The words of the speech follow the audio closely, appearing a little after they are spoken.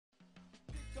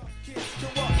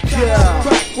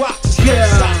crack rocks,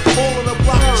 all on the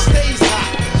block stays hot.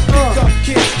 Pick up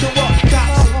kids, corrupt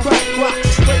cops, crack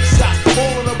rocks, place hot,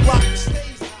 all on the block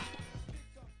stays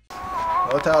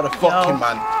hot. What tell the fucking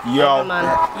man? Yo, man.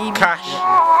 EBG. Cash.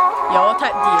 Yo, what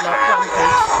type dealer?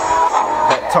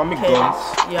 Rampage. Tommy Okay. Guns.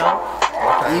 Yo.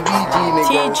 EBG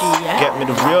niggas. TG, yeah? Get me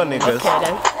the real niggas. Okay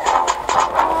then.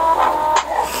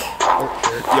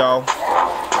 Yo,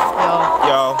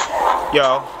 Yo.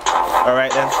 yo.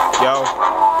 Alright then, yo.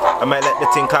 I might let the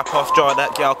thing clap off, draw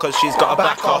that girl cause she's got a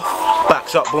back off. Back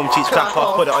shot, boom, cheeks clap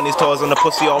off. Put it on his toes and the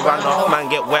pussy all ran off. Man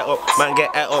get wet up, man get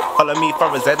et up. Follow me for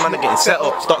a Z, man are getting set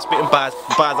up. Stop spitting bars,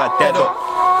 bars are dead up.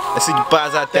 I see you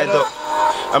bars are dead up.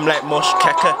 I'm like Mush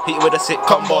Kecker, hit you with a sick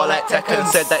combo like Tekken.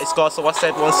 Said that it's score, so I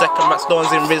said 1 second. Matt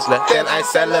Stones in Rizzler, then I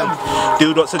sell him.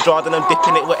 Dude wants a Jordan, I'm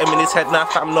dipping it with him in his head now.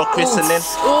 Fam, no christening.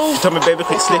 She told me, baby,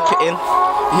 quick slip it in.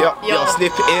 Yo,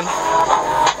 slip it in.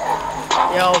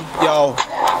 Yo.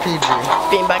 PG.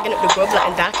 Been bagging up the grub like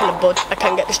a dark in the bud. I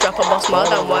can get the strap, I boss more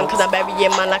than one. Cause I bury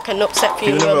your man like an upset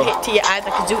funeral. Hit to your eyes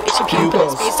like a zoo, it's your pupil.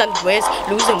 Speed standard ways,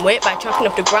 losing weight by tracking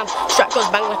up the gram. Strap goes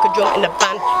bang like a drum in the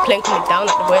band. Plane coming down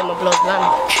like the way my blood land.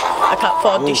 I can't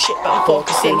afford this shit, but I'm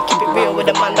focusing. Keep it real with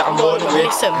the man that I'm rolling with.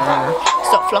 Listen,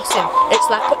 stop flossing. It's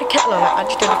like put the kettle on, I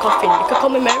just do the coffin. You can call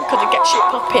me Mary cause I get shit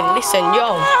popping. Listen,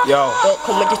 yo. Don't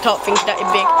come with your talk, think that you're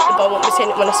big. The boy won't be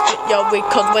saying it when I split your wig.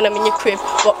 Cause when I'm in your crib,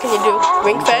 what can you do?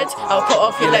 Ring feds, I'll cut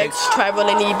off your legs. Try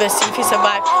rolling either, see if you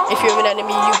survive. If you're an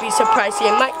enemy, you'll be surprised.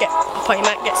 You might get up or you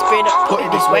might get sprayed up. Put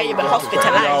it this way, you'll be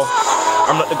hospitalized.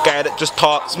 I'm not the guy that just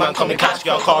talks. Man, call me Cash,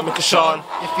 girl, call me Kashawn.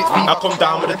 I come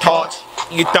down with a torch.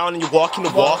 You get down and you walking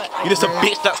the walk. You're just a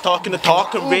bitch that's talking the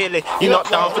talk, and really, you're not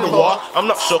down for the war. I'm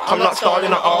not shook, I'm not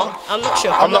stalling at all. I'm not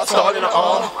shook, I'm not stalling at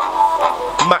all.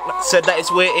 Mac said that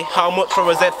it's weighty. How much for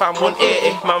a Z fam?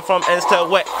 180. Man from ends to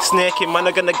wet, snaking. Man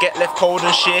are gonna get left cold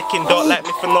and shaking. Don't like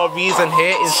me for no reason,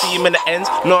 hating. See him in the ends,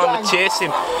 no I'ma chase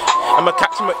him. I'ma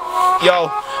catch him,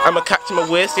 I'ma catch him and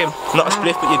waste him. Not a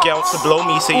spliff, but your girl wants to blow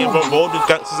me. Say you run road with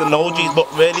gangsters and OGs, but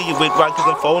really you with rankers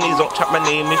and phonies. Don't chat my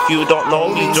name if you don't know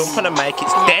me. Jump on the mic,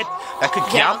 it's dead. Like a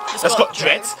gal that's got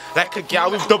dreads. Like a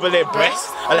gal with double A breasts.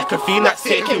 Or like a fiend that's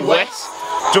taking west.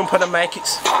 Jump on the mic,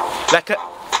 it's like a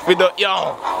with the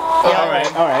Alright,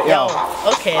 yo.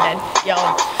 Okay then, yo.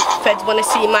 Feds wanna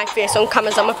see my face on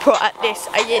cameras, I'm a pro at this.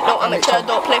 I ain't no amateur,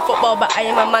 don't play football, but I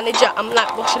am a manager. I'm like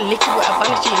washing liquid with a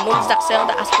vanity. Mums that sell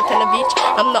that ask for Tel Aviv.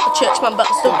 I'm not a churchman, but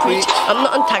I still preach. I'm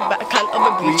not on tag, but I can't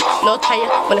overbreach. No tire,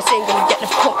 when I say I'm gonna get the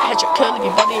pump, headshot curl of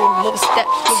your body in your mother's step.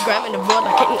 Move grime in the road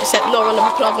like an intercept. No run of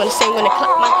applause when I say I'm gonna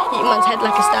clap, man. Eat man's head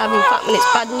like a starving fat man, it's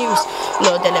bad news.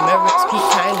 No demerits, peak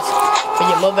times. For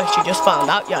your mother, she just found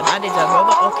out your dad is a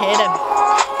robot. Okay then.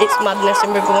 It's madness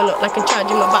and we're going up like I'm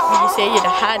charging my back. When you say you're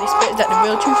the hardest, but is that the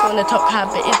real truth on the top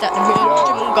hard? But is that the real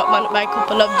religion? Got man up by a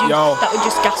couple of Jews that were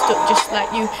just gassed up just like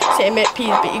you. Say you make peas,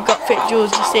 but you got fake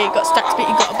jewels. You say you got stacks, but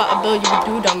you got about a bill. You would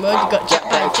do down road, you got jacked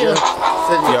by a Jill.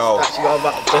 Yo.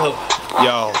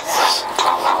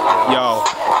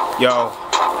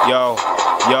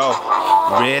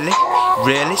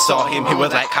 Really? Saw him, he was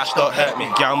like, Cash don't hurt me.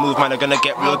 Girl move, man, are gonna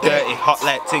get real dirty. Hot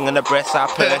like ting on the breast, I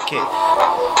perk it.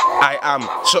 I am,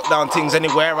 shut down things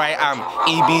anywhere I am.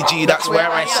 EBG, that's where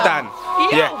I stand.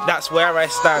 Yeah, that's where I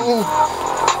stand.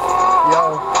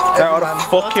 Tell the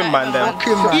fucking man then.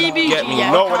 EBG, get me, you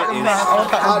know what it is.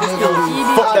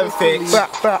 Fuck them fakes.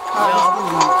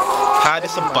 How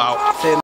this about?